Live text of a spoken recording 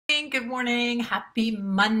Good morning. Happy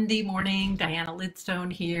Monday morning. Diana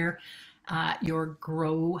Lidstone here, your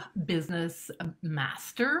Grow Business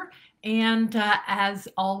Master. And as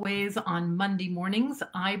always on Monday mornings,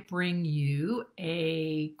 I bring you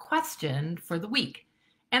a question for the week.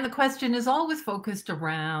 And the question is always focused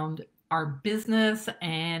around our business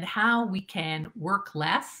and how we can work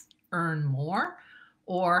less, earn more,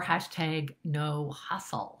 or hashtag no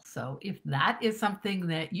hustle. So if that is something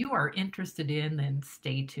that you are interested in, then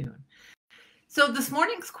stay tuned. So this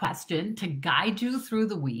morning's question to guide you through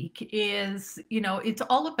the week is, it's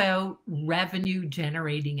all about revenue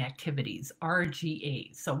generating activities,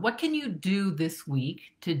 RGAs. So what can you do this week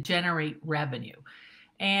to generate revenue?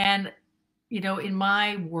 And in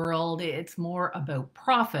my world, it's more about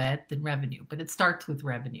profit than revenue, but it starts with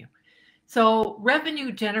revenue. So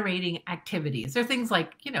revenue generating activities are things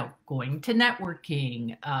like, going to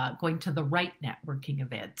networking, going to the right networking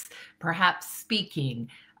events, perhaps speaking,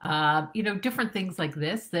 different things like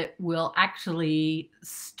this that will actually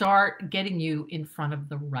start getting you in front of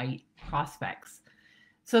the right prospects.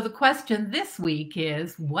 So the question this week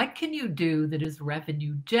is, what can you do that is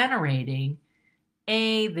revenue generating?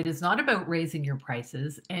 A, that is not about raising your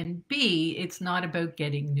prices, and B, it's not about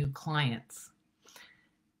getting new clients.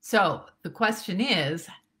 So the question is,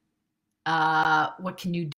 what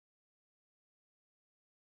can you do?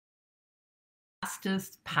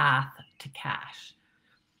 Fastest path to cash.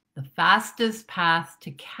 The fastest path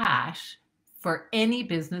to cash for any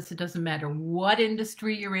business, it doesn't matter what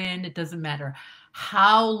industry you're in, it doesn't matter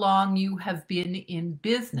how long you have been in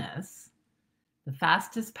business, the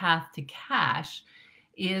fastest path to cash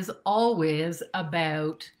is always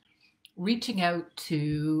about reaching out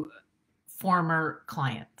to former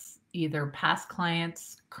clients, either past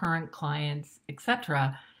clients, current clients,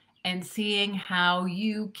 etc., and seeing how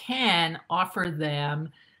you can offer them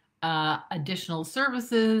additional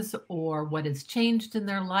services or what has changed in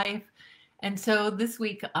their life. And so this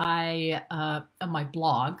week, on my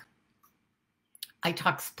blog, I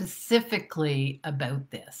talk specifically about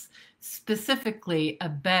this, specifically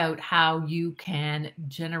about how you can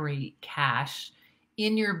generate cash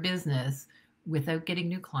in your business without getting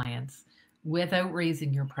new clients, without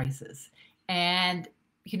raising your prices. And,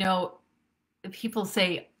 people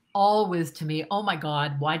say always to me, oh my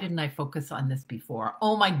God, why didn't I focus on this before?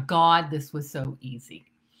 Oh my God, this was so easy.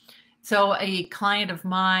 So a client of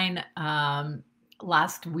mine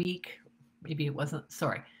last week, maybe it wasn't,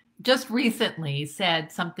 sorry, just recently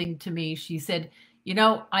said something to me. She said,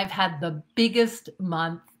 I've had the biggest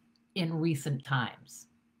month in recent times.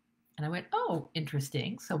 And I went, oh,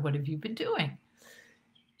 interesting. So what have you been doing?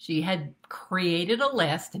 She had created a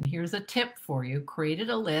list, and here's a tip for you, created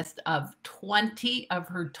a list of 20 of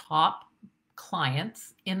her top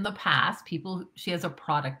clients in the past, people she has a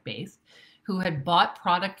product base, who had bought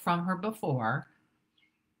product from her before.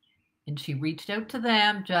 And she reached out to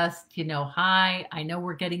them just, hi, I know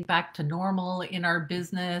we're getting back to normal in our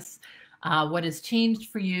business. What has changed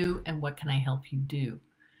for you and what can I help you do?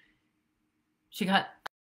 She got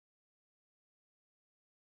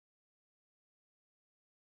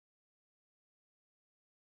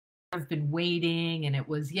I've been waiting, and it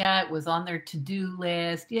was on their to-do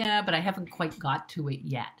list. Yeah, but I haven't quite got to it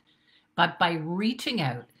yet. But by reaching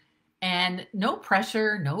out, and no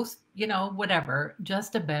pressure, no, whatever,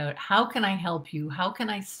 just about how can I help you? How can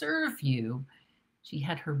I serve you? She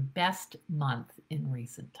had her best month in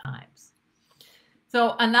recent times.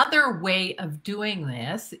 So another way of doing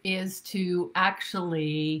this is to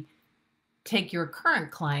actually take your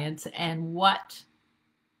current clients and what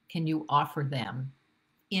can you offer them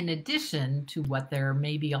in addition to what they're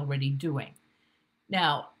maybe already doing.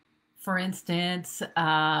 Now, for instance,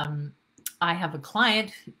 I have a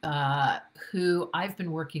client who I've been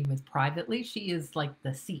working with privately. She is like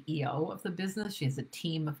the CEO of the business. She has a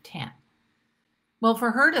team of 10. Well,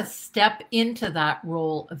 for her to step into that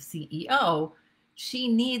role of CEO, she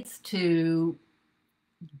needs to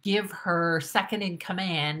give her second in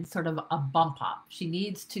command sort of a bump up. She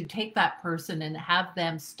needs to take that person and have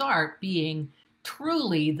them start being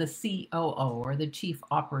truly the COO, or the Chief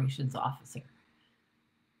Operations Officer.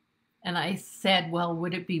 And I said, well,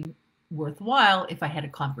 would it be worthwhile if I had a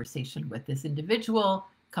conversation with this individual,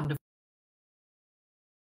 come to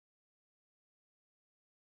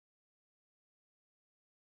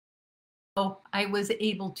I was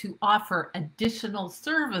able to offer additional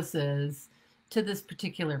services to this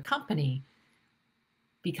particular company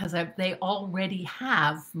because they already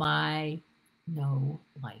have my know,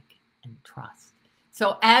 like, and trust.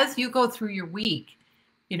 So as you go through your week,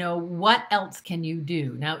 what else can you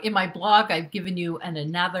do? Now, in my blog, I've given you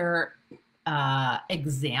another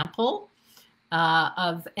example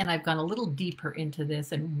and I've gone a little deeper into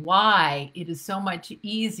this and why it is so much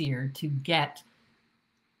easier to get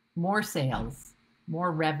more sales,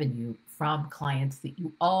 more revenue from clients that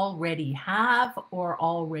you already have or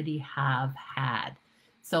already have had.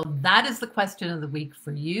 So that is the question of the week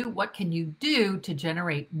for you. What can you do to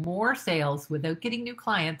generate more sales without getting new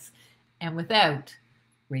clients and without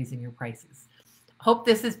raising your prices? Hope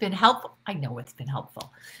this has been helpful. I know it's been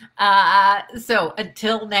helpful. So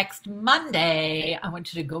until next Monday, I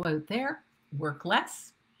want you to go out there, work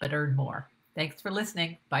less, but earn more. Thanks for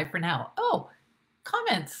listening. Bye for now. Oh,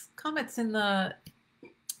 comments in the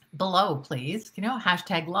below, please.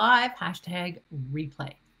 Hashtag live, hashtag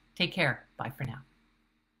replay. Take care. Bye for now.